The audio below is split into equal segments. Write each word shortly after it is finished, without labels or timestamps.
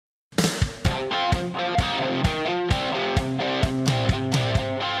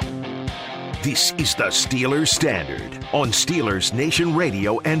This is the Steelers Standard on Steelers Nation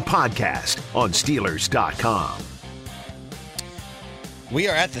Radio and podcast on Steelers.com. We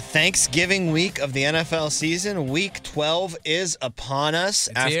are at the Thanksgiving week of the NFL season. Week 12 is upon us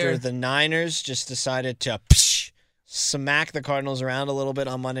after the Niners just decided to smack the Cardinals around a little bit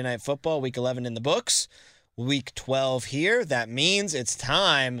on Monday Night Football. Week 11 in the books. Week 12 here. That means it's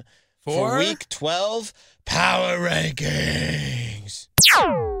time for Week 12 Power Rankings.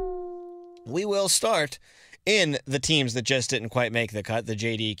 We will start in the teams that just didn't quite make the cut, the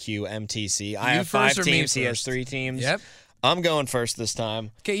JDQ MTC. I have 5 teams. He has 3 teams. Yep. I'm going first this time.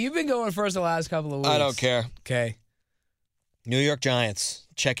 Okay, you've been going first the last couple of weeks. I don't care. Okay. New York Giants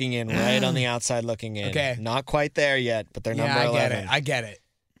checking in right on the outside looking in. Okay. Not quite there yet, but they're number 11. I get it.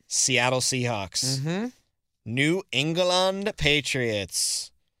 Seattle Seahawks. Mm-hmm. New England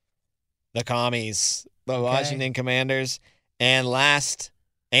Patriots. The Commies. The Washington Commanders. And last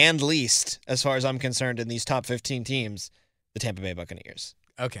and least, as far as I'm concerned, in these top 15 teams, the Tampa Bay Buccaneers.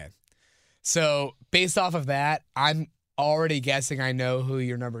 Okay. So, based off of that, I'm already guessing I know who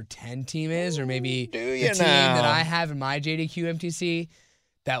your number 10 team is, or maybe the team that I have in my JDQ MTC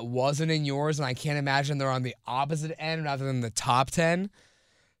that wasn't in yours, and I can't imagine they're on the opposite end rather than the top 10.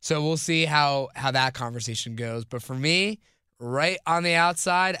 So we'll see how that conversation goes. But for me, right on the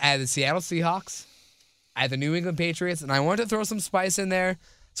outside, I had the Seattle Seahawks, I had the New England Patriots, and I wanted to throw some spice in there,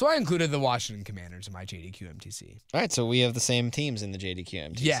 so I included the Washington Commanders in my JDQ MTC. All right, so we have the same teams in the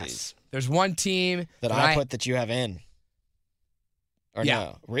JDQ MTCs. Yes. There's one team that I put that you have in. Or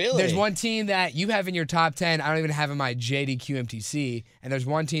no? Really? There's one team that you have in your top 10 I don't even have in my JDQ MTC, and there's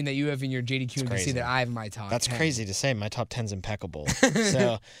one team that you have in your JDQ MTC that I have in my top 10. That's crazy to say. My top 10's impeccable.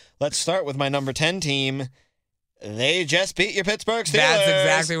 So let's start with my number 10 team. They just beat your Pittsburgh Steelers. That's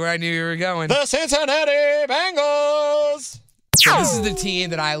exactly where I knew you were going. The Cincinnati Bengals. So this is the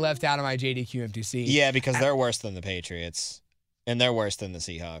team that I left out of my JDQ MTC. Yeah, because they're worse than the Patriots. And they're worse than the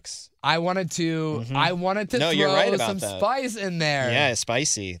Seahawks. I wanted to throw some spice in there. Yeah,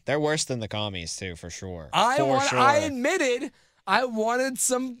 spicy. They're worse than the Commies too, for sure. I admitted I wanted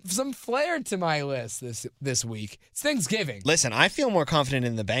some flair to my list this week. It's Thanksgiving. Listen, I feel more confident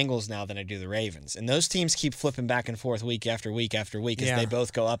in the Bengals now than I do the Ravens. And those teams keep flipping back and forth week after week after week as they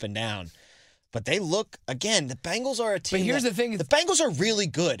both go up and down. But they look, again, the Bengals are a team. But here's the thing. The Bengals are really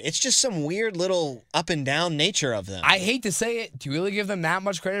good. It's just some weird little up and down nature of them. I hate to say it. Do you really give them that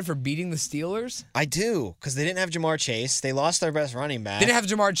much credit for beating the Steelers? I do, because they didn't have Jamar Chase. They lost their best running back. They didn't have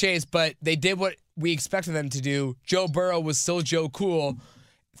Jamar Chase, but they did what we expected them to do. Joe Burrow was still Joe Cool.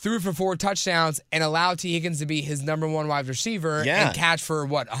 Threw for 4 touchdowns and allowed T. Higgins to be his number 1 wide receiver and catch for,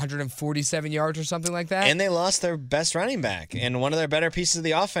 147 yards or something like that? And they lost their best running back and one of their better pieces of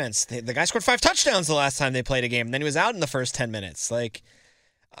the offense. The guy scored 5 touchdowns the last time they played a game, and then he was out in the first 10 minutes.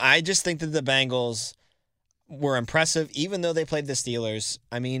 I just think that the Bengals were impressive, even though they played the Steelers.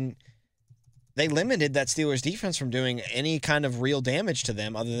 I mean, they limited that Steelers defense from doing any kind of real damage to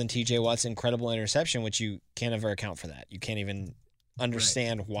them other than T.J. Watt's incredible interception, which you can't ever account for that. You can't even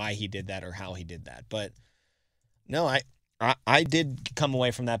understand why he did that or how he did that. But no, I did come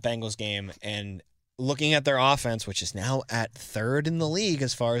away from that Bengals game and looking at their offense, which is now at 3rd in the league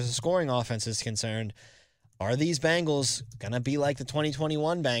as far as the scoring offense is concerned. Are these Bengals going to be like the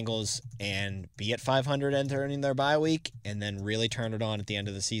 2021 Bengals and be at 500 entering their bye week and then really turn it on at the end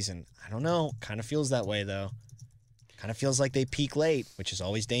of the season? I don't know. Kind of feels that way, though. Kind of feels like they peak late, which is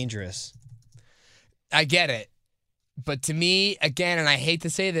always dangerous. I get it. But to me, again, and I hate to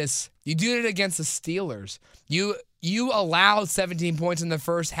say this, you did it against the Steelers. You allowed 17 points in the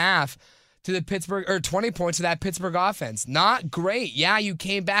first half to the Pittsburgh, or 20 points to that Pittsburgh offense. Not great. Yeah, you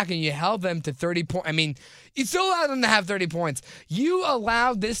came back and you held them to 30 points. I mean, you still allowed them to have 30 points. You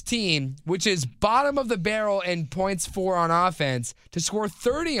allowed this team, which is bottom of the barrel in points for on offense, to score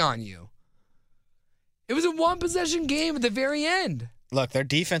 30 on you. It was a 1-possession game at the very end. Look, their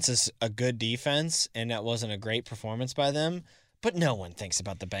defense is a good defense, and that wasn't a great performance by them, but no one thinks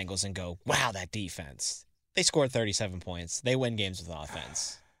about the Bengals and go, wow, that defense. They scored 37 points. They win games with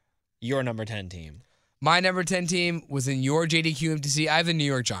offense. Your number 10 team. My number 10 team was in your JDQ MTC. I have the New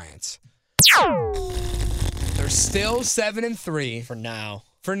York Giants. They're still 7-3. For now.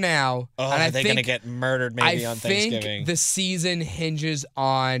 Oh, and are they going to get murdered maybe on Thanksgiving? I think the season hinges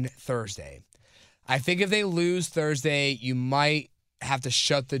on Thursday. I think if they lose Thursday, you might have to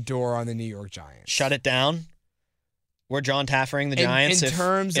shut the door on the New York Giants. Shut it down? We're John Taffering the Giants? In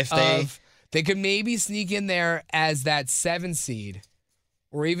terms of, they could maybe sneak in there as that 7 seed.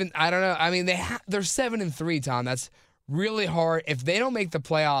 Or even, I don't know. I mean, they're 7-3, Tom. That's really hard. If they don't make the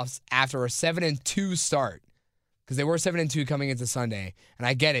playoffs after a 7-2 start, because they were 7-2 coming into Sunday, and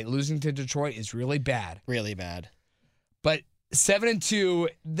I get it. Losing to Detroit is really bad. Really bad. But 7-2,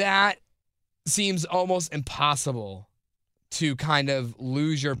 that seems almost impossible to kind of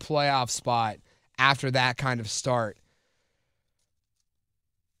lose your playoff spot after that kind of start.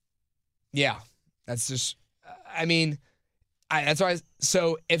 Yeah, that's just, I mean, that's why.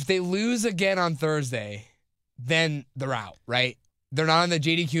 So if they lose again on Thursday, then they're out, right? They're not on the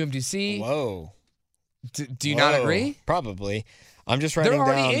JDQMTC. Whoa. Do you not agree? Probably. I'm just writing They're down.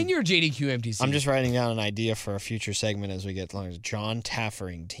 already in your JDQMTC. I'm just writing down an idea for a future segment as we get along. John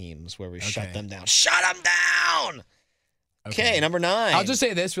Taffering teams, where we shut them down. Shut them down! Okay, number 9. I'll just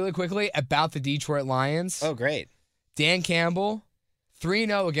say this really quickly about the Detroit Lions. Oh, great. Dan Campbell,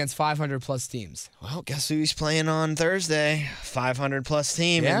 3-0 against 500-plus teams. Well, guess who he's playing on Thursday? 500-plus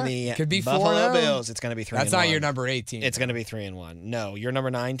team in the could be Buffalo 4-0. Bills. It's going to be 3-1. That's not your number 8 team. It's going to be 3-1. No, your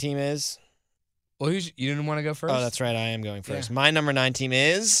number 9 team is? Well, you didn't want to go first? Oh, that's right. I am going first. Yeah. My number 9 team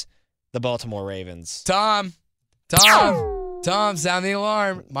is the Baltimore Ravens. Tom, sound the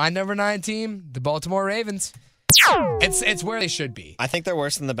alarm. My number 9 team, the Baltimore Ravens. It's where they should be. I think they're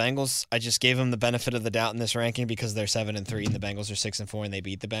worse than the Bengals. I just gave them the benefit of the doubt in this ranking because they're 7-3 and the Bengals are 6-4 and they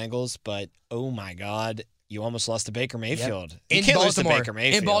beat the Bengals. But oh my God, you almost lost to Baker Mayfield. Yep. You can't lose to Baker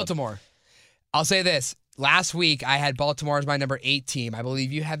Mayfield. In Baltimore. I'll say this. Last week, I had Baltimore as my number 8 team. I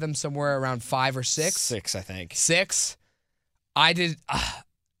believe you had them somewhere around 5 or 6. 6, I think. 6. I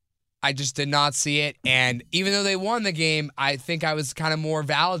just did not see it. And even though they won the game, I think I was kind of more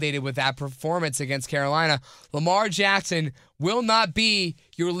validated with that performance against Carolina. Lamar Jackson will not be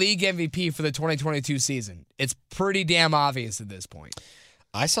your league MVP for the 2022 season. It's pretty damn obvious at this point.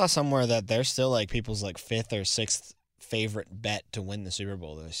 I saw somewhere that they're still like people's like 5th or 6th favorite bet to win the Super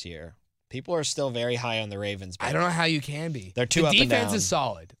Bowl this year. People are still very high on the Ravens. I don't know how you can be. They're too up and down. The defense is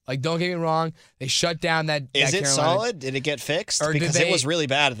solid. Like, don't get me wrong. They shut down that Is it Carolina. solid? Did it get fixed? Or because it was really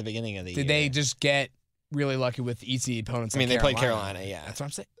bad at the beginning of the year. Did they just get really lucky with easy opponents? I mean, like they played Carolina, yeah. That's what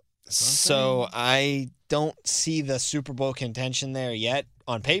I'm saying. So I don't see the Super Bowl contention there yet.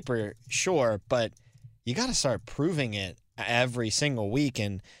 On paper, sure, but you got to start proving it every single week.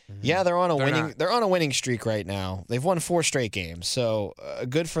 And yeah, they're on a winning streak right now. They've won 4 straight games, so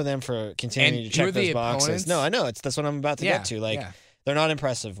good for them for continuing to check those boxes. Opponents? No, I know that's what I'm about to get to. They're not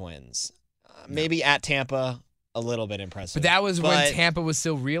impressive wins. Maybe at Tampa, a little bit impressive. But that was when Tampa was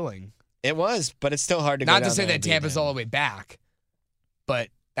still reeling. It was, but it's still hard to go not down to say there that and Tampa's beat them. all the way back, but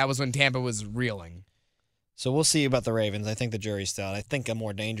that was when Tampa was reeling. So we'll see about the Ravens. I think the jury's still out. I think a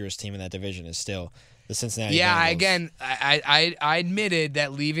more dangerous team in that division is still the Cincinnati Bengals. Again, I admitted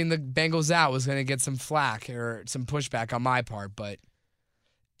that leaving the Bengals out was going to get some flack or some pushback on my part, but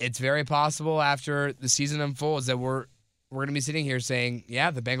it's very possible after the season unfolds that we're going to be sitting here saying,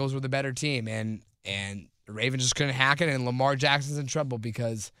 yeah, the Bengals were the better team, and the Ravens just couldn't hack it, and Lamar Jackson's in trouble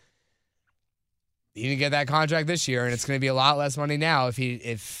because he didn't get that contract this year, and it's going to be a lot less money now if he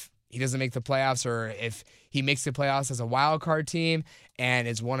doesn't make the playoffs or if he makes the playoffs as a wild card team and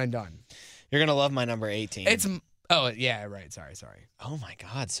is one and done. You're going to love my number 18. Sorry. Oh, my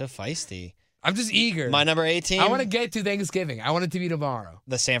God, so feisty. I'm just eager. My number 18? I want to get to Thanksgiving. I want it to be tomorrow.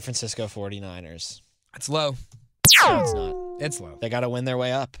 The San Francisco 49ers. It's low. No, it's not. It's low. They got to win their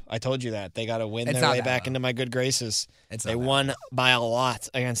way up. I told you that. They got to win their way back into my good graces. They won by a lot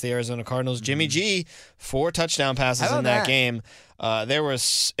against the Arizona Cardinals. Mm-hmm. Jimmy G, 4 touchdown passes in that game. There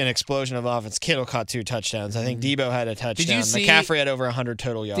was an explosion of offense. Kittle caught 2 touchdowns. I think Debo had a touchdown. McCaffrey had over 100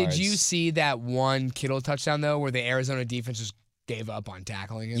 total yards. Did you see that one Kittle touchdown, though, where the Arizona defense just gave up on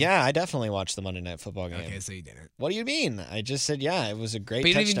tackling him? Yeah, I definitely watched the Monday Night Football game. Okay, so you didn't. What do you mean? I just said, yeah, it was a great but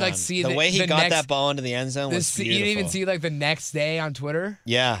you touchdown. Didn't even, see the way he got that ball into the end zone was beautiful. You didn't even see the next day on Twitter?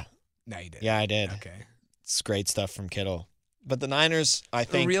 Yeah. No, you didn't. Yeah, I did. Okay. It's great stuff from Kittle. But the Niners, I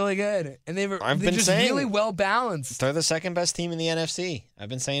think, they're really good. And they're just really well balanced. They're the second best team in the NFC. I've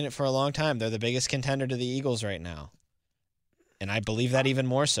been saying it for a long time. They're the biggest contender to the Eagles right now. And I believe that even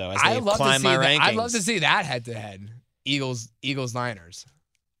more so as they climb my rankings. I'd love to see that head-to-head. Eagles-Niners.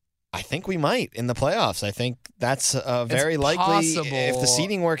 I think we might in the playoffs. I think that's very likely. If the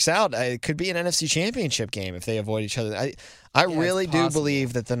seeding works out, it could be an NFC Championship game if they avoid each other. I really do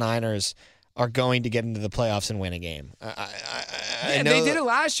believe that the Niners are going to get into the playoffs and win a game. They did it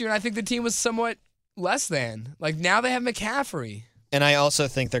last year, and I think the team was somewhat less than. Now they have McCaffrey. And I also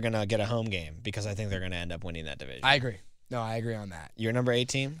think they're going to get a home game because I think they're going to end up winning that division. I agree. No, I agree on that. Your number 8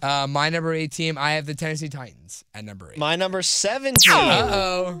 team? My number 8 team, I have the Tennessee Titans at number 8. My number 7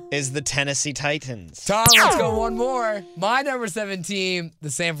 is the Tennessee Titans. Tom, let's go one more. My number 7 team, the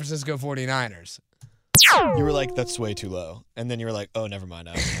San Francisco 49ers. You were like, that's way too low. And then you were like, oh, never mind.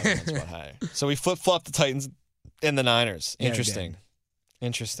 I was having one spot higher. So we flip-flopped the Titans In the Niners. Yeah, Interesting.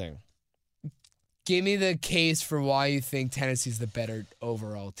 Interesting. Give me the case for why you think Tennessee's the better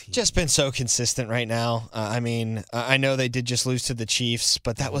overall team. Just been so consistent right now. I know they did just lose to the Chiefs,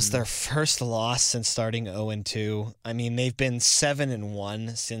 but that was their first loss since starting 0-2. I mean, they've been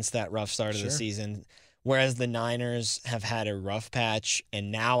 7-1 since that rough start of the season, whereas the Niners have had a rough patch,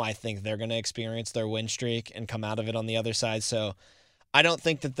 and now I think they're going to experience their win streak and come out of it on the other side. So I don't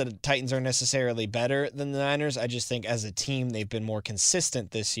think that the Titans are necessarily better than the Niners. I just think as a team, they've been more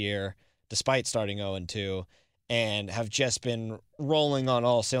consistent this year, despite starting 0-2, and have just been rolling on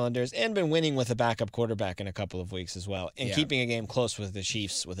all cylinders and been winning with a backup quarterback in a couple of weeks as well, and keeping a game close with the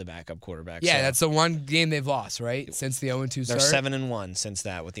Chiefs with a backup quarterback. Yeah, so that's the one game they've lost, right? Since the 0-2 start. they're 7-1 since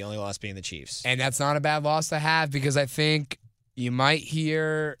that, with the only loss being the Chiefs. And that's not a bad loss to have, because I think you might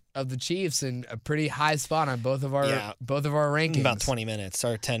hear of the Chiefs in a pretty high spot on both of our rankings. About 20 minutes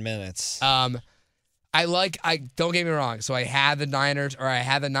or 10 minutes. I don't get me wrong. So I had the Niners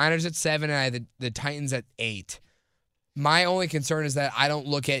at 7, and I had the Titans at 8. My only concern is that I don't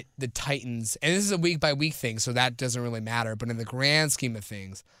look at the Titans, and this is a week-by-week thing, so that doesn't really matter. But in the grand scheme of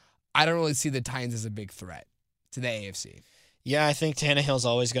things, I don't really see the Titans as a big threat to the AFC. Yeah, I think Tannehill's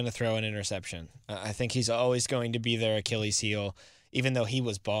always going to throw an interception. I think he's always going to be their Achilles heel, even though he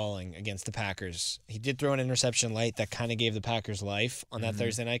was balling against the Packers. He did throw an interception late that kind of gave the Packers life on that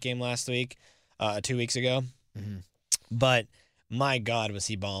Thursday night game last week, 2 weeks ago. But my God, was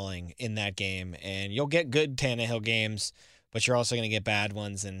he balling in that game. And you'll get good Tannehill games, but you're also going to get bad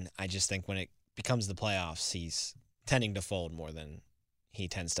ones. And I just think when it becomes the playoffs, he's tending to fold more than he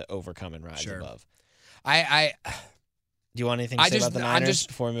tends to overcome and rise above. Do you want anything to say about the Niners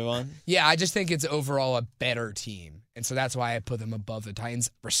before we move on? Yeah, I just think it's overall a better team. And so that's why I put them above the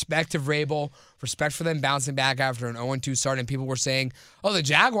Titans. Respect to Vrabel, respect for them bouncing back after an 0-2 start. And people were saying, oh, the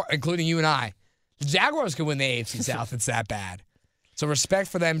Jaguars, including you and I, the Jaguars could win the AFC South. It's that bad. So respect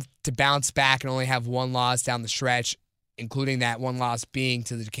for them to bounce back and only have one loss down the stretch, including that one loss being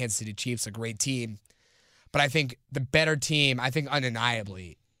to the Kansas City Chiefs, a great team. But I think the better team, I think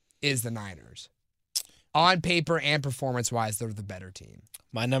undeniably, is the Niners. On paper and performance-wise, they're the better team.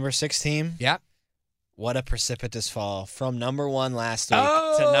 My number 6 team? Yep. What a precipitous fall from number 1 last week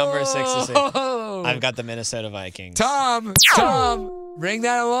to number 6 this week. I've got the Minnesota Vikings. Tom, ring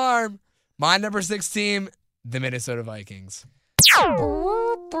that alarm. My number 6 team, the Minnesota Vikings.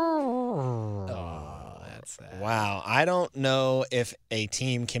 Oh, that's sad. Wow. I don't know if a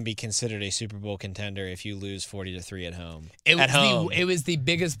team can be considered a Super Bowl contender if you lose 40-3 at home. It was the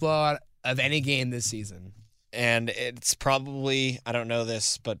biggest blowout of any game this season. And it's probably, I don't know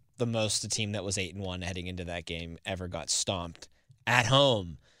this, but the most a team that was 8-1 heading into that game ever got stomped at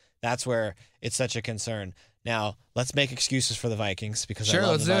home. That's where it's such a concern. Now, let's make excuses for the Vikings, because I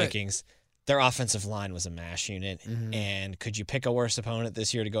love the Vikings. Their offensive line was a mash unit. And could you pick a worse opponent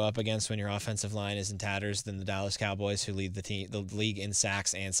this year to go up against when your offensive line is in tatters than the Dallas Cowboys, who lead the league in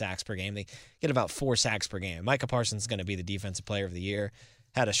sacks and sacks per game? They get about 4 sacks per game. Micah Parsons is going to be the defensive player of the year.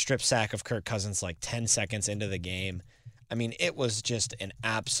 Had a strip sack of Kirk Cousins like 10 seconds into the game. I mean, it was just an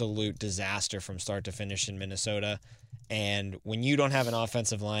absolute disaster from start to finish in Minnesota. And when you don't have an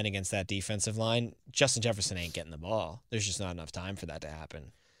offensive line against that defensive line, Justin Jefferson ain't getting the ball. There's just not enough time for that to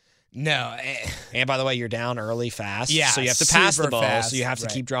happen. No. And by the way, you're down early fast. Yeah, so you have to pass the ball. fast, So you have to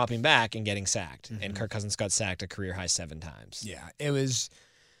keep dropping back and getting sacked. And Kirk Cousins got sacked a career high 7 times. Yeah, it was.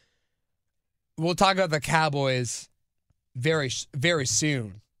 We'll talk about the Cowboys very, very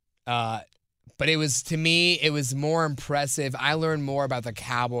soon. But it was, to me, it was more impressive. I learned more about the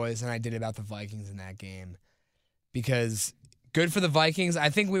Cowboys than I did about the Vikings in that game. Because good for the Vikings. I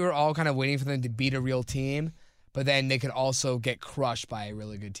think we were all kind of waiting for them to beat a real team, but then they could also get crushed by a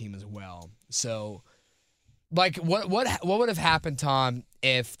really good team as well. So, like, what would have happened, Tom,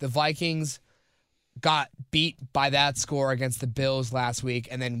 if the Vikings got beat by that score against the Bills last week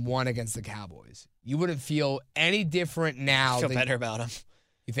and then won against the Cowboys? You wouldn't feel any different now. I feel better about them.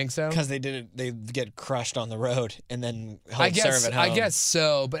 You think so? Because they get crushed on the road and then serve at home. I guess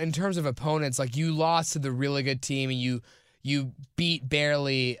so. But in terms of opponents, like, you lost to the really good team and you beat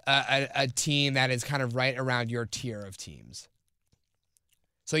barely a team that is kind of right around your tier of teams.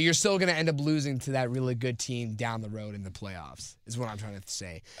 So you're still going to end up losing to that really good team down the road in the playoffs, is what I'm trying to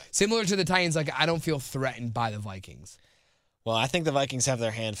say. Similar to the Titans, like, I don't feel threatened by the Vikings. Well, I think the Vikings have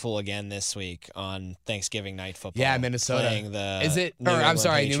their hand full again this week on Thanksgiving Night Football. Yeah, Minnesota. Playing the Is it? New Or I'm England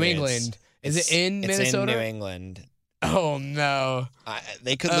sorry, Patriots. New England. Is it in Minnesota? It's in New England. Oh no!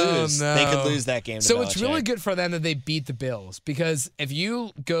 They could lose. No. They could lose that game. To So Belichick. it's really good for them that they beat the Bills, because if you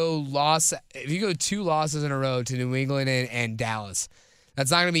go 2 losses in a row to New England and Dallas,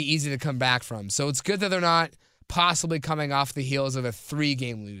 that's not going to be easy to come back from. So it's good that they're not possibly coming off the heels of a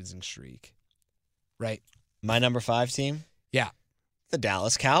 3-game losing streak. Right? My number 5 team? Yeah. The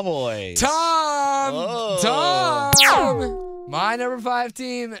Dallas Cowboys. Tom! Oh. My number 5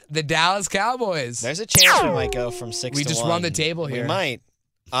 team, the Dallas Cowboys. There's a chance we might go from 6 to 1. We just run the table here. We might.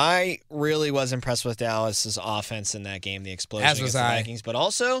 I really was impressed with Dallas's offense in that game, the explosion against the Vikings, but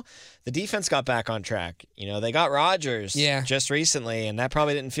also the defense got back on track. You know, they got Rodgers just recently, and that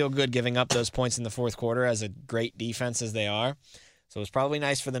probably didn't feel good giving up those points in the fourth quarter as a great defense as they are. So it was probably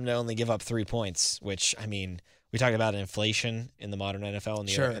nice for them to only give up 3 points, which, I mean, we talked about inflation in the modern NFL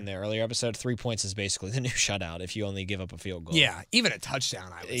in the earlier episode. 3 points is basically the new shutout if you only give up a field goal. Yeah, even a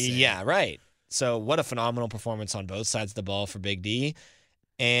touchdown, I would say. Yeah, right. So what a phenomenal performance on both sides of the ball for Big D.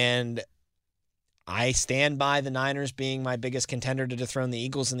 And I stand by the Niners being my biggest contender to dethrone the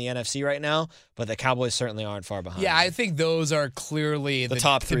Eagles in the NFC right now, but the Cowboys certainly aren't far behind. Yeah, I think those are clearly the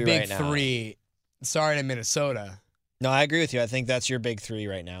top 3 the big right now. 3. Sorry to Minnesota. No, I agree with you. I think that's your big 3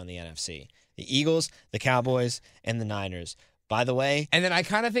 right now in the NFC. The Eagles, the Cowboys, and the Niners. By the way, and then I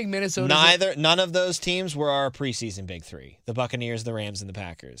kind of think Minnesota. None of those teams were our preseason big 3. The Buccaneers, the Rams, and the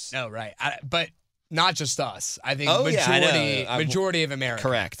Packers. Oh, right. But not just us. I think majority of America.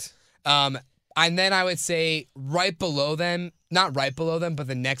 Correct. And then I would say right below them, not right below them, but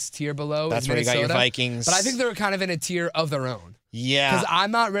the next tier below That's is where Minnesota. you got your Vikings. But I think they're kind of in a tier of their own. Yeah. Because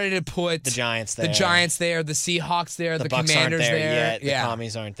I'm not ready to put the Giants there. The Seahawks there, the Bucs Commanders aren't there. there. Yet. The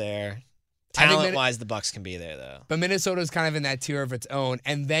Commies aren't there. Talent-wise, the Bucs can be there, though. But Minnesota's kind of in that tier of its own.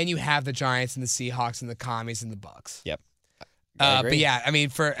 And then you have the Giants and the Seahawks and the Commies and the Bucs. Yep. But yeah, I mean,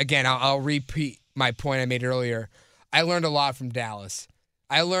 I'll repeat my point I made earlier. I learned a lot from Dallas.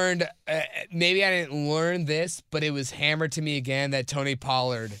 I learned, maybe I didn't learn this, but it was hammered to me again that Tony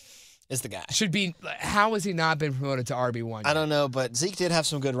Pollard is the guy. Should be. How has he not been promoted to RB1? I don't know, but Zeke did have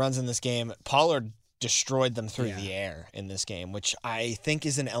some good runs in this game. Pollard destroyed them through the air in this game, which I think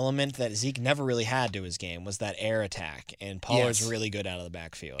is an element that Zeke never really had to his game, was that air attack. And Pollard's really good out of the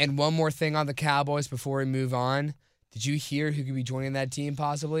backfield. And one more thing on the Cowboys before we move on. Did you hear who could be joining that team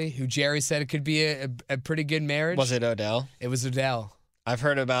possibly? Who Jerry said it could be a pretty good marriage? Was it Odell? It was Odell. I've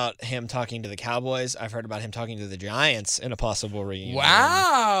heard about him talking to the Cowboys. I've heard about him talking to the Giants in a possible reunion.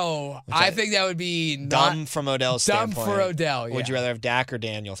 Wow. I think that would be dumb from Odell's standpoint. Dumb for Odell, yeah. Would you rather have Dak or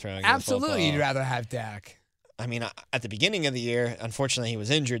Daniel throwing Absolutely, the football? You'd rather have Dak. I mean, at the beginning of the year, unfortunately, he was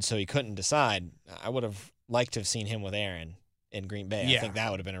injured, so he couldn't decide. I would have liked to have seen him with Aaron in Green Bay. Yeah. I think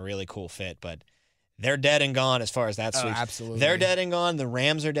that would have been a really cool fit, but they're dead and gone as far as that sweep. Absolutely. They're dead and gone. The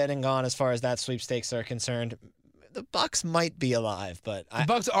Rams are dead and gone as far as that sweepstakes are concerned. The Bucs might be alive, but the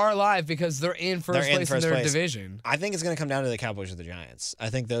Bucs are alive because they're in first place in their division. I think it's going to come down to the Cowboys or the Giants. I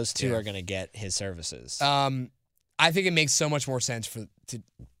think those two are going to get his services. I think it makes so much more sense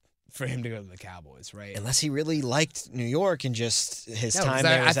for him to go to the Cowboys, right? Unless he really liked New York and just his time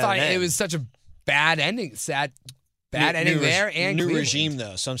there. I thought it was such a bad ending. Bad ending there and new Cleveland. Regime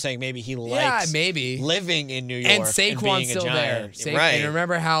though, so I'm saying maybe he likes living in New York and Saquon's still there. Right. And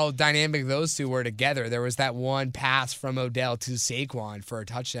remember how dynamic those two were together. There was that one pass from Odell to Saquon for a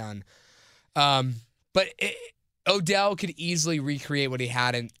touchdown. But Odell could easily recreate what he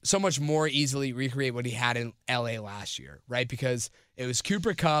had and so much more easily recreate what he had in LA last year, right? Because it was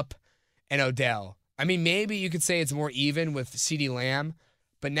Cooper Kupp and Odell. I mean, maybe you could say it's more even with CeeDee Lamb,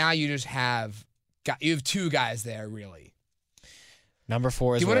 but now you just have two guys there, really. Number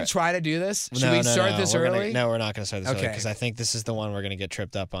 4 is. Do you want to try to do this? Should we start this early? No, we're not going to start this early because I think this is the one we're going to get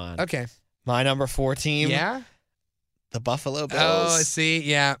tripped up on. Okay. My number 4 team. Yeah? The Buffalo Bills. Oh, see?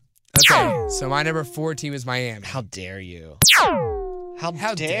 Yeah. Okay. So my number 4 team is Miami. How dare you?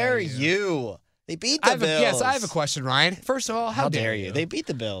 How dare you? They beat the Bills. Yes, I have a question, Ryan. First of all, how dare you? They beat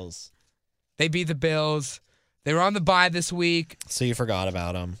the Bills. They beat the Bills. They were on the bye this week. So you forgot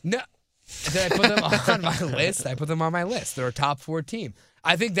about them. No. Did I put them on my list? I put them on my list. They're a top 4 team.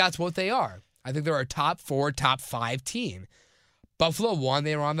 I think that's what they are. I think they're a top 4, top 5 team. Buffalo won.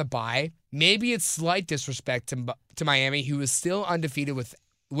 They were on the bye. Maybe it's slight disrespect to Miami, who is still undefeated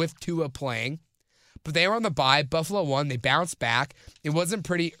with Tua playing. But they were on the bye. Buffalo won. They bounced back. It wasn't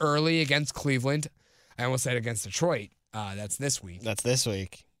pretty early against Cleveland. I almost said against Detroit. That's this week.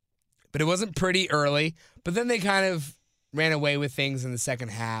 But it wasn't pretty early. But then they kind of ran away with things in the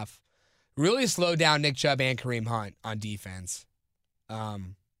second half. Really slowed down Nick Chubb and Kareem Hunt on defense. Yeah,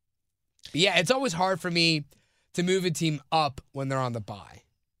 it's always hard for me to move a team up when they're on the bye.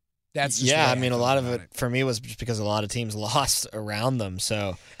 That's just I mean, a lot of it for me was just because a lot of teams lost around them.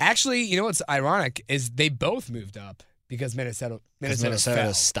 So actually, you know what's ironic is they both moved up because Minnesota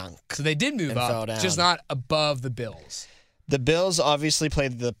fell. stunk. So they did move up, just not above the Bills. The Bills obviously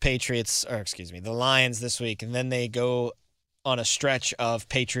played the the Lions this week, and then they go on a stretch of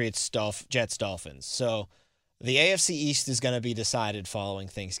Patriots, Jets, Dolphins. So the AFC East is going to be decided following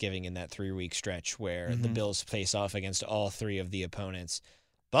Thanksgiving in that 3-week stretch where the Bills face off against all 3 of the opponents.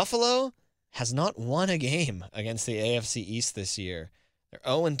 Buffalo has not won a game against the AFC East this year. They're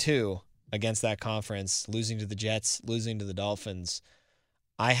 0-2 against that conference, losing to the Jets, losing to the Dolphins.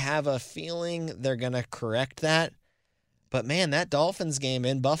 I have a feeling they're going to correct that. But, man, that Dolphins game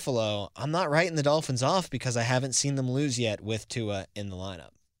in Buffalo, I'm not writing the Dolphins off because I haven't seen them lose yet with Tua in the lineup.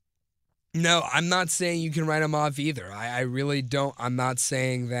 No, I'm not saying you can write them off either. I really don't. I'm not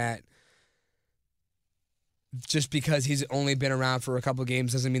saying that just because he's only been around for a couple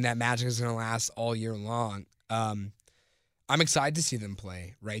games doesn't mean that magic is going to last all year long. I'm excited to see them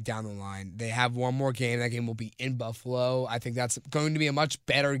play right down the line. They have one more game. That game will be in Buffalo. I think that's going to be a much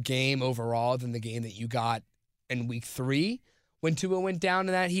better game overall than the game that you got in week 3 when Tua went down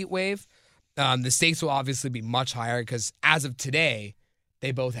in that heat wave. The stakes will obviously be much higher because as of today,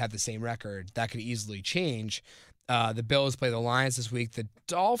 they both have the same record. That could easily change. The Bills play the Lions this week. The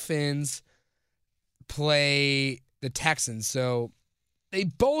Dolphins play the Texans. So they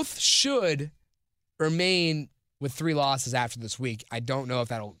both should remain with 3 losses after this week. I don't know if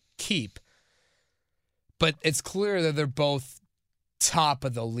that'll keep. But it's clear that they're both top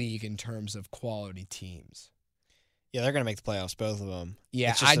of the league in terms of quality teams. Yeah, they're going to make the playoffs, both of them.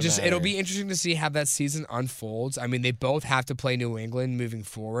 Yeah, it'll be interesting to see how that season unfolds. I mean, they both have to play New England moving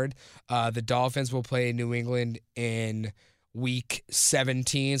forward. The Dolphins will play New England in week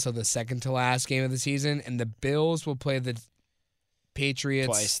 17, so the second to last game of the season, and the Bills will play the Patriots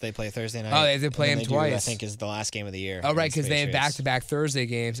twice. They play Thursday night. Oh, they have to play them twice. I think is the last game of the year. Oh, right, because they have back-to-back Thursday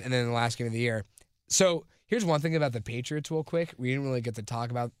games and then the last game of the year. So here's one thing about the Patriots real quick. We didn't really get to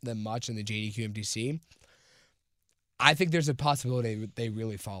talk about them much in the JDQMTC. I think there's a possibility they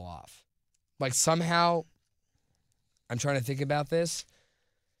really fall off. Like somehow, I'm trying to think about this.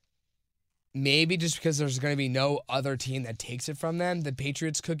 Maybe just because there's going to be no other team that takes it from them, the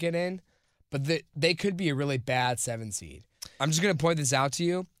Patriots could get in, but they could be a really bad 7 seed. I'm just going to point this out to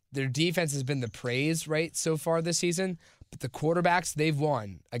you. Their defense has been the praise, right, so far this season, but the quarterbacks they've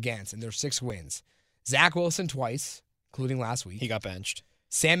won against, and their 6 wins. Zach Wilson twice, including last week. He got benched.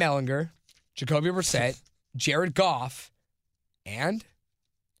 Sam Ehlinger, Jacoby Brissett, Jared Goff, and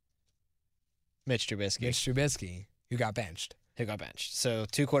Mitch Trubisky, who got benched. So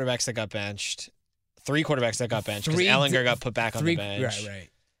 2 quarterbacks that got benched, 3 quarterbacks that got benched because Ehlinger got put back on the bench. Right.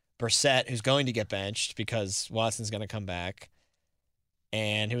 Brissett, who's going to get benched because Watson's going to come back.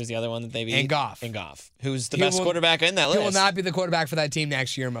 And who was the other one that they beat? And Goff. Who's the best quarterback in that list? He will not be the quarterback for that team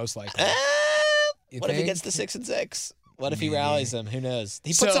next year, most likely. What if he gets to 6-6? What if he rallies them? Who knows?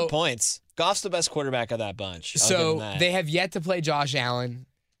 He puts up points. Goff's the best quarterback of that bunch. So they have yet to play Josh Allen,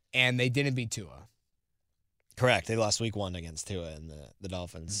 and they didn't beat Tua. Correct. They lost week 1 against Tua and the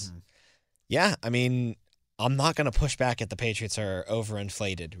Dolphins. Mm-hmm. Yeah, I mean, I'm not going to push back at the Patriots are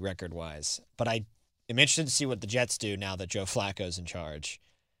overinflated record-wise, but I am interested to see what the Jets do now that Joe Flacco's in charge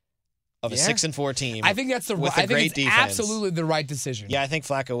of a 6-4 team. I think that's absolutely the right decision. Yeah, I think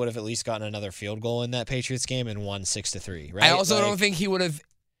Flacco would have at least gotten another field goal in that Patriots game and won 6-3. Right? I also don't think he would have,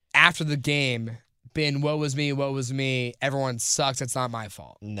 after the game, been woe was me. Everyone sucks. It's not my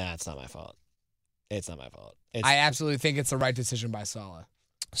fault. Nah, it's not my fault. I absolutely think it's the right decision by Saleh.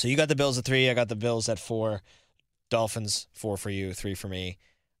 So you got the Bills at 3. I got the Bills at 4. Dolphins 4 for you, 3 for me.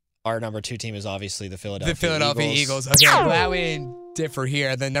 Our number 2 team is obviously the Philadelphia Eagles. Okay, I'm glad we differ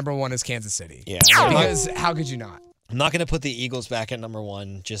here. The number 1 is Kansas City. Yeah. Because how could you not? I'm not going to put the Eagles back at number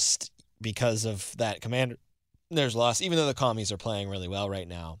 1 just because of that Commander's loss, even though the Commies are playing really well right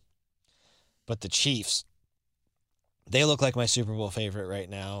now. But the Chiefs, they look like my Super Bowl favorite right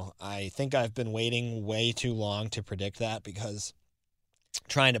now. I think I've been waiting way too long to predict that because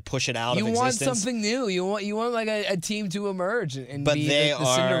trying to push it out of existence. You want something new. You want like a team to emerge and be the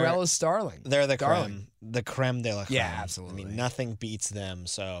Cinderella starling. They're the creme. The creme de la creme. Yeah, absolutely. I mean, nothing beats them.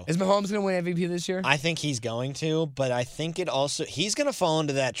 So is Mahomes going to win MVP this year? I think he's going to, but I think he's going to fall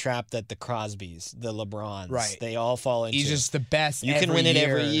into that trap that the Crosbys, the LeBrons, right. They all fall into. He's just the best. You can win it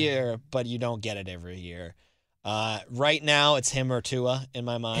every year, but you don't get it every year. Right now, it's him or Tua in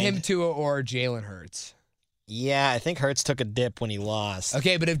my mind. Him, Tua, or Jalen Hurts. Yeah, I think Hurts took a dip when he lost.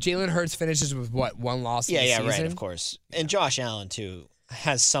 Okay, but if Jalen Hurts finishes with, 1 loss in the season? Yeah, right, of course. And Josh Allen, too,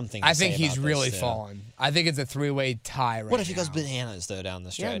 has something to say I think he's really this, fallen. I think it's a 3-way tie right now. What if he goes bananas, though, down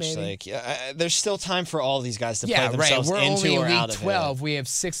the stretch? Yeah, maybe. There's still time for all these guys to play themselves We're into only or in out week of 12. it. We have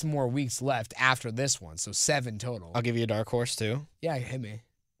 6 more weeks left after this one, so 7 total. I'll give you a dark horse, too. Yeah, hit me.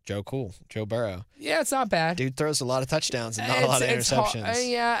 Joe Cool, Joe Burrow. Yeah, it's not bad. Dude throws a lot of touchdowns and not a lot of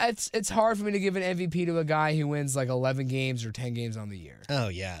interceptions. It's hard for me to give an MVP to a guy who wins like 11 games or 10 games on the year. Oh,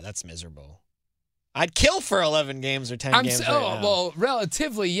 yeah, that's miserable. I'd kill for 11 games or 10 games right now. Well,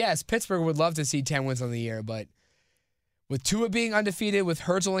 relatively, yes. Pittsburgh would love to see 10 wins on the year, but with Tua being undefeated, with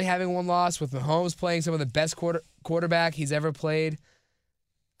Hurts only having one loss, with Mahomes playing some of the best quarterback he's ever played,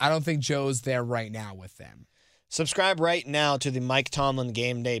 I don't think Joe's there right now with them. Subscribe right now to the Mike Tomlin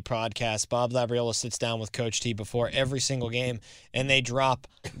Game Day podcast. Bob Labriola sits down with Coach T before every single game, and they drop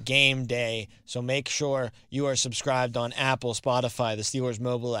Game Day. So make sure you are subscribed on Apple, Spotify, the Steelers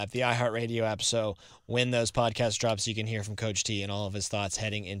mobile app, the iHeartRadio app. So when those podcasts drop, so you can hear from Coach T and all of his thoughts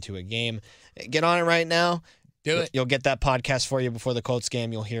heading into a game. Get on it right now. Do it. You'll get that podcast for you before the Colts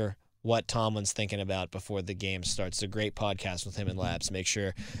game. You'll hear what Tomlin's thinking about before the game starts. A great podcast with him and Labs. Make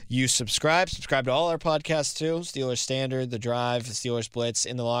sure you subscribe. Subscribe to all our podcasts too. Steelers Standard, The Drive, the Steelers Blitz,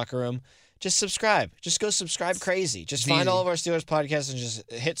 In the Locker Room. Just subscribe. Just go subscribe crazy. Just find all of our Steelers podcasts and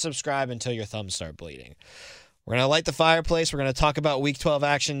just hit subscribe until your thumbs start bleeding. We're going to light the fireplace. We're going to talk about Week 12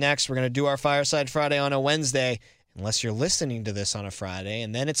 action next. We're going to do our Fireside Friday on a Wednesday, unless you're listening to this on a Friday,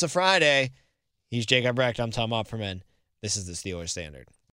 and then it's a Friday. He's Jacob Brecht. I'm Tom Opperman. This is the Steelers Standard.